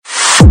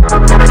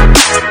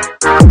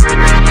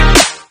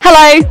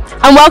Hello,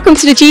 and welcome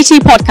to the G2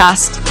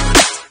 podcast.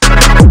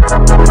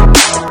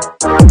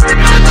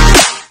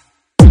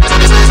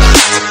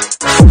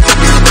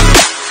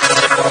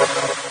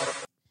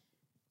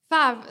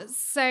 Fab.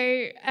 So,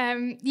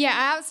 I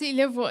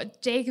absolutely love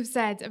what Jacob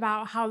said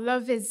about how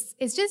love is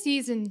just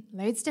used in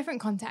loads of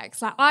different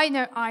contexts. Like, I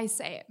know I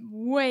say it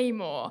way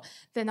more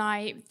than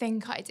I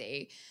think I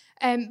do.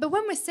 But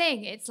when we're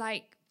saying it, it's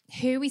like,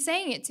 who are we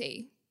saying it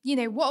to? You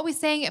know, what are we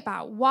saying it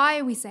about? Why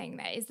are we saying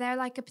that? Is there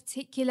like a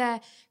particular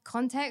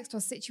context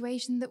or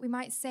situation that we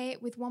might say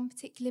it with one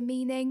particular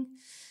meaning?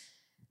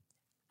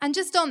 And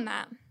just on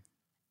that,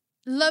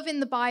 love in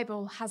the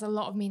Bible has a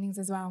lot of meanings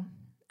as well.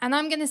 And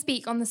I'm going to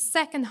speak on the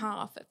second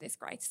half of this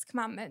greatest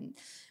commandment,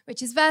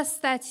 which is verse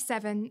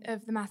 37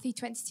 of the Matthew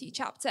 22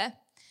 chapter.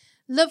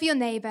 Love your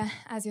neighbor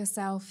as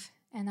yourself,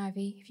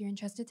 NIV, if you're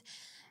interested.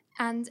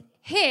 And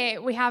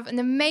here we have an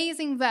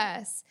amazing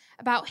verse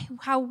about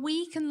how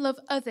we can love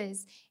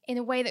others in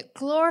a way that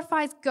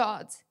glorifies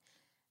God,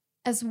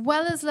 as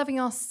well as loving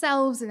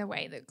ourselves in a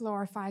way that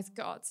glorifies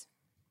God.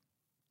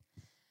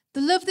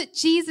 The love that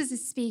Jesus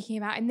is speaking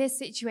about in this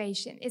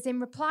situation is in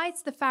reply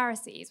to the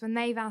Pharisees when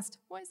they've asked,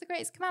 what is the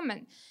greatest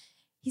commandment?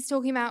 He's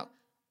talking about,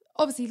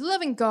 obviously,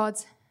 loving God,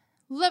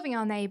 loving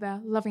our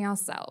neighbor, loving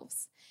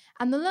ourselves.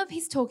 And the love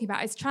he's talking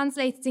about is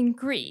translated in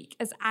Greek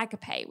as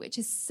agape, which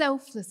is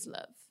selfless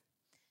love.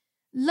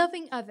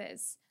 Loving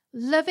others,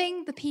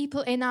 loving the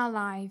people in our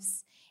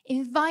lives,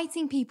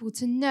 inviting people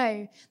to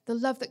know the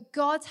love that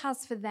God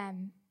has for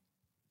them.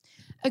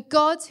 A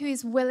God who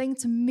is willing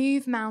to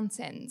move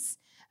mountains,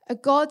 a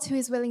God who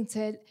is willing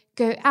to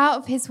go out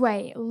of his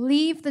way,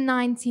 leave the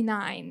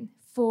 99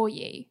 for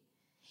you.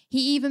 He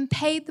even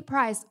paid the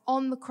price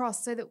on the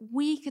cross so that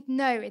we could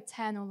know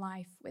eternal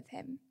life with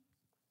him.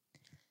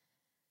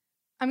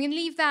 I'm going to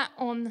leave that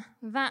on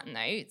that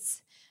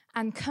note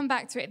and come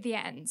back to it at the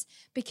end,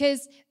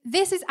 because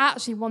this is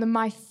actually one of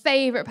my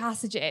favorite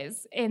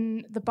passages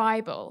in the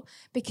Bible,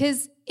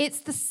 because it's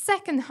the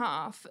second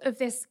half of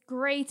this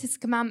greatest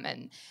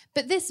commandment.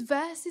 But this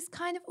verse is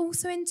kind of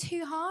also in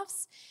two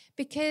halves,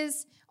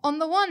 because on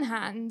the one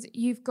hand,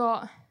 you've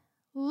got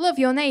love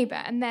your neighbor,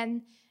 and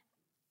then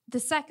the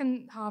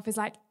second half is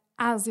like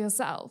as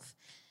yourself.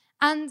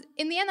 And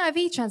in the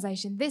NIV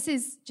translation, this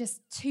is just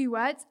two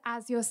words,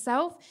 as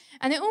yourself.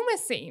 And it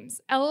almost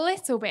seems a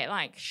little bit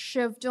like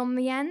shoved on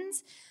the end,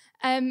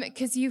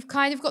 because you've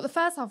kind of got the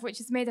first half, which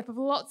is made up of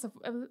lots of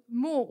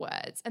more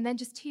words, and then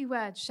just two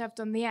words shoved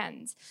on the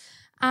end.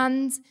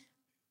 And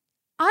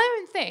I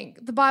don't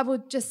think the Bible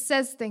just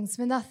says things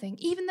for nothing,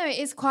 even though it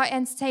is quite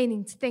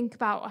entertaining to think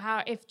about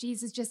how if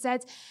Jesus just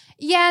said,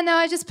 yeah, no,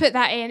 I just put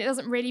that in, it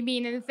doesn't really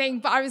mean anything,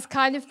 but I was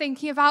kind of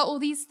thinking about all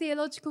these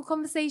theological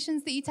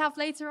conversations that you'd have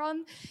later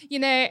on. You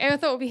know, I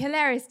thought it would be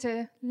hilarious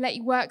to let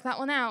you work that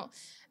one out.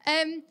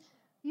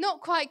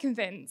 Not quite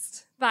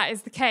convinced that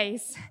is the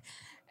case.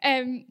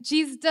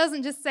 Jesus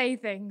doesn't just say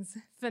things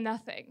for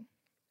nothing.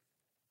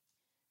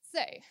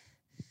 So,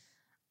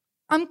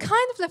 I'm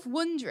kind of left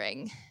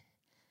wondering,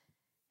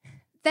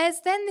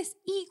 there's then this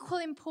equal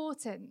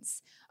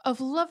importance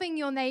of loving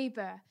your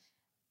neighbor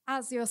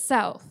as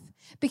yourself.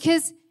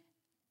 Because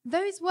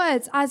those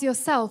words, as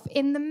yourself,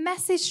 in the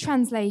Message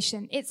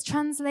translation, it's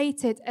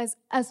translated as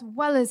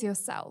well as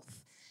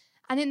yourself.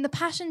 And in the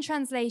Passion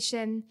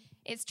translation,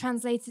 it's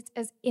translated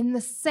as in the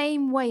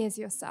same way as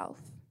yourself.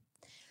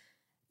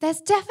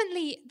 There's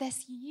definitely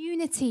this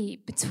unity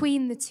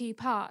between the two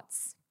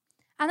parts.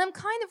 And I'm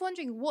kind of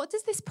wondering, what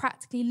does this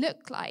practically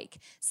look like?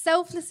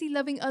 Selflessly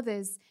loving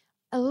others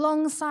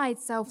alongside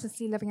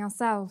selflessly loving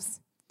ourselves.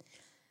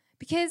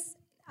 Because,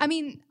 I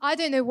mean, I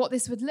don't know what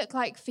this would look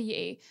like for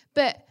you,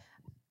 but,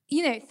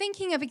 you know,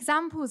 thinking of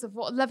examples of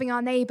what loving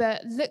our neighbor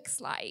looks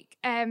like,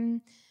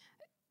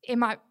 it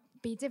might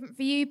be different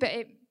for you,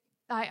 but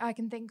I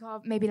can think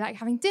of maybe like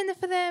having dinner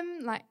for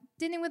them, like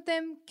dinner with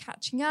them,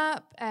 catching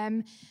up,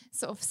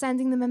 sort of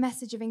sending them a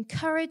message of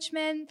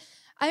encouragement.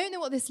 I don't know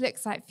what this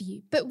looks like for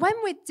you, but when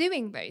we're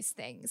doing those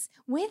things,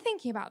 we're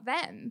thinking about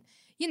them.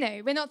 You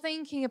know, we're not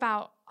thinking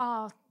about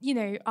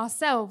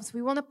ourselves.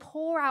 We want to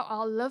pour out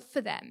our love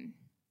for them.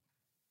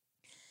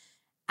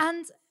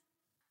 And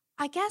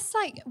I guess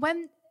like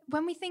when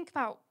we think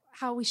about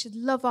how we should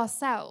love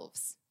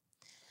ourselves,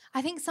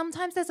 I think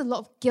sometimes there's a lot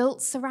of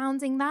guilt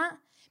surrounding that,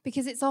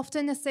 because it's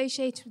often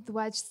associated with the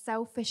word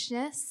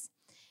selfishness.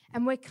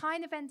 And we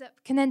kind of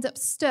can end up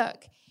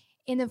stuck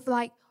in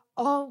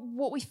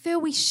what we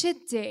feel we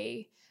should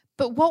do,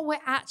 but what we're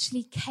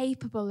actually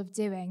capable of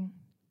doing.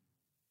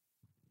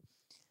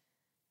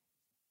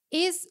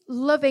 Is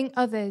loving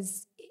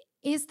others,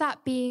 is that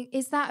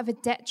of a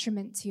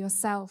detriment to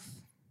yourself?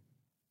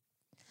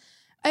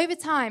 Over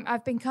time,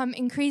 I've become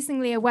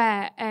increasingly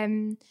aware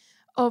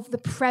of the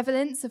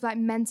prevalence of like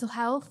mental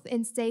health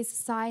in today's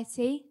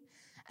society.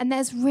 And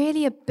there's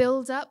really a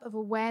build-up of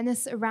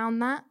awareness around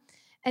that.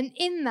 And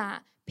in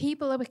that,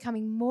 people are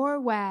becoming more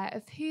aware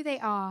of who they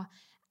are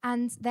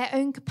and their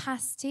own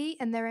capacity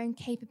and their own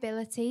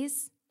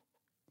capabilities.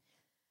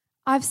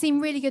 I've seen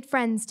really good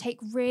friends take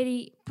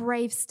really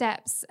brave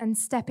steps and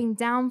stepping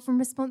down from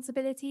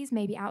responsibilities,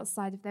 maybe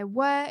outside of their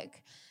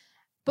work,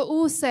 but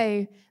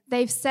also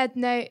they've said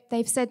no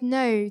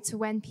to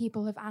when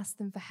people have asked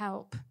them for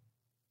help.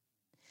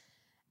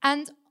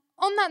 And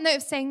on that note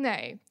of saying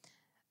no,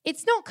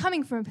 it's not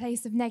coming from a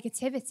place of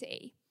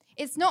negativity.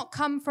 It's not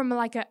come from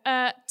like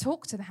a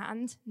talk to the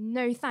hand,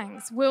 no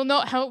thanks, will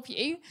not help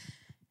you.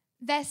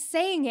 They're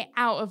saying it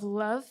out of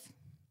love.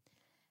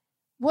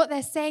 What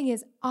they're saying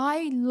is,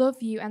 I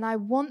love you and I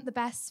want the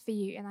best for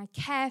you and I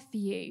care for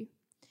you.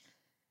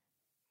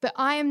 But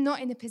I am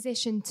not in a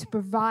position to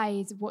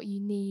provide what you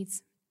need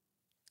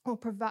or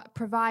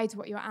provide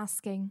what you're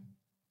asking.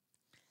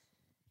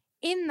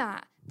 In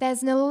that,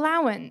 there's an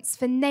allowance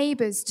for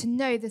neighbors to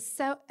know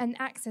and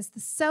access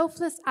the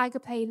selfless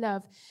agape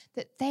love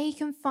that they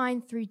can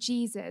find through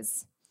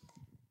Jesus,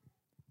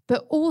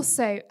 but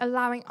also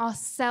allowing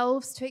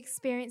ourselves to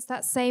experience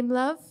that same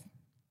love.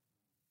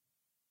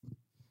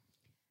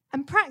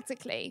 And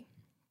practically,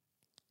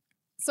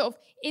 sort of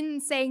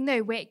in saying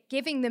no, we're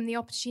giving them the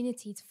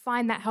opportunity to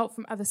find that help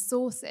from other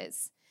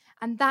sources.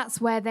 And that's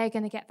where they're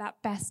going to get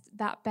that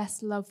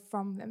best love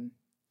from them.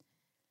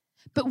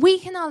 But we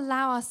can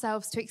allow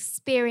ourselves to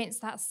experience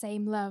that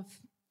same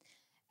love.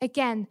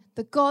 Again,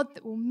 the God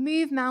that will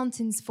move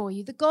mountains for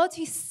you, the God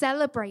who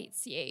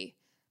celebrates you,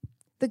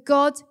 the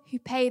God who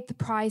paid the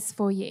price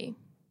for you.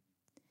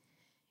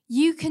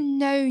 You can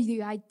know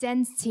the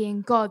identity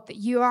in God, that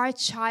you are a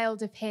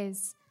child of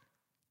His.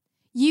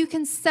 You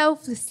can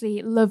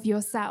selflessly love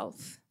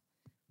yourself.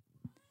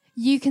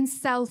 You can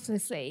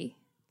selflessly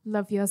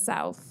love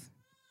yourself.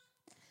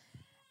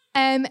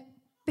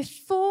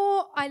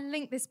 Before I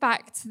link this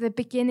back to the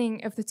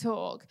beginning of the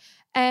talk,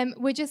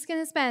 we're just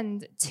going to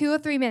spend 2 or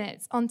 3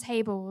 minutes on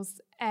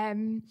tables,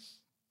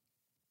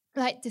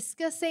 like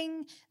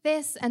discussing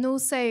this, and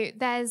also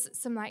there's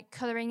some like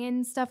colouring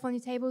in stuff on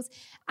your tables.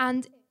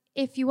 And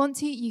if you want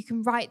to, you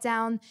can write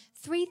down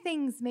 3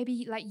 things,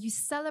 maybe like you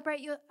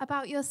celebrate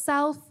about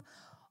yourself,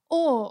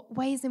 or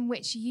ways in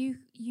which you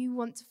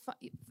want to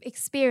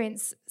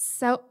experience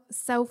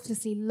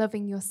selflessly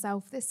loving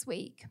yourself this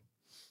week.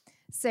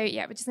 So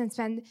yeah, we're just going to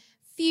spend a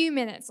few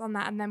minutes on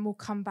that, and then we'll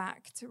come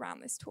back to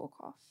round this talk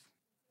off.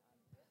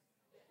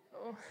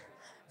 Oh.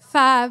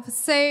 Fab.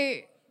 So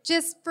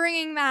just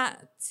bringing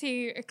that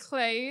to a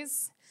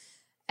close.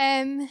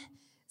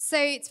 So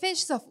to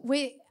finish this off,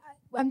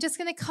 I'm just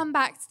going to come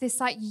back to this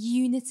like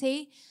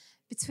unity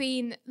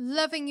between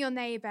loving your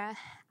neighbour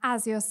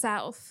as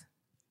yourself.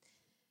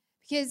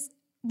 Because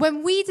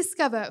when we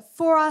discover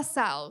for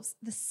ourselves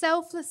the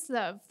selfless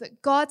love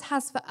that God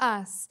has for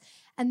us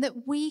and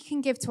that we can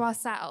give to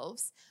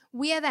ourselves,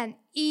 we are then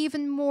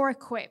even more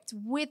equipped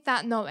with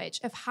that knowledge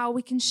of how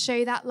we can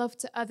show that love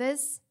to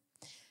others.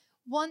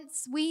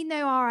 Once we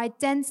know our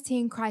identity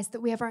in Christ, that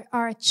we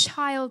are a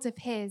child of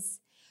His,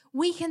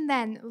 we can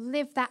then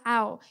live that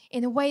out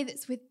in a way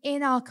that's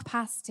within our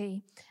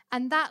capacity.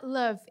 And that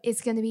love is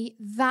going to be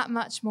that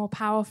much more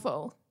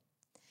powerful.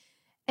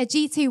 At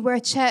G2, we're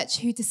a church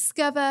who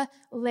discover,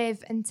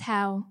 live, and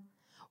tell.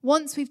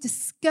 Once we've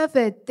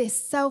discovered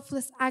this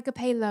selfless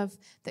agape love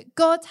that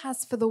God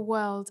has for the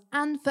world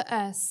and for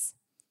us,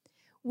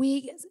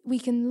 we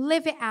can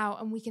live it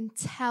out and we can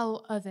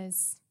tell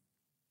others.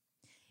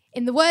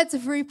 In the words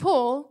of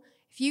RuPaul,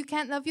 if you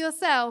can't love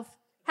yourself,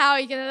 how are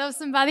you going to love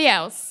somebody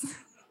else?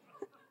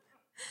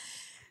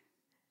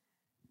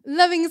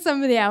 Loving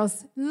somebody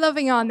else,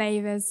 loving our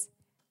neighbours.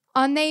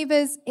 Our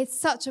neighbours, it's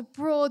such a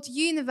broad,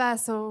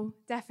 universal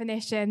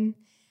definition.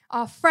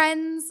 Our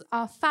friends,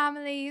 our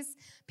families,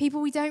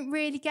 people we don't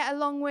really get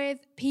along with,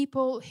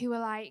 people who are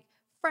like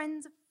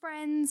friends of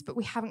friends, but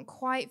we haven't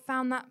quite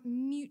found that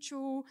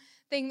mutual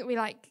thing that we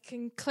like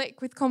can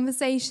click with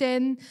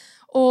conversation,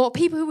 or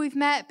people who we've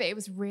met, but it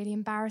was really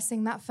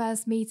embarrassing that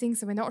first meeting,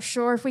 so we're not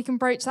sure if we can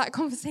broach that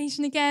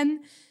conversation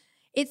again.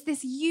 It's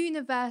this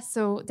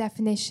universal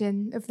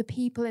definition of the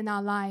people in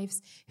our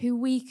lives who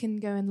we can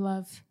go and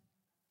love.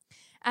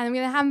 And I'm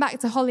going to hand back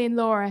to Holly and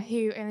Laura,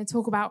 who are going to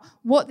talk about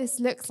what this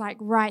looks like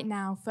right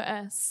now for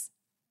us.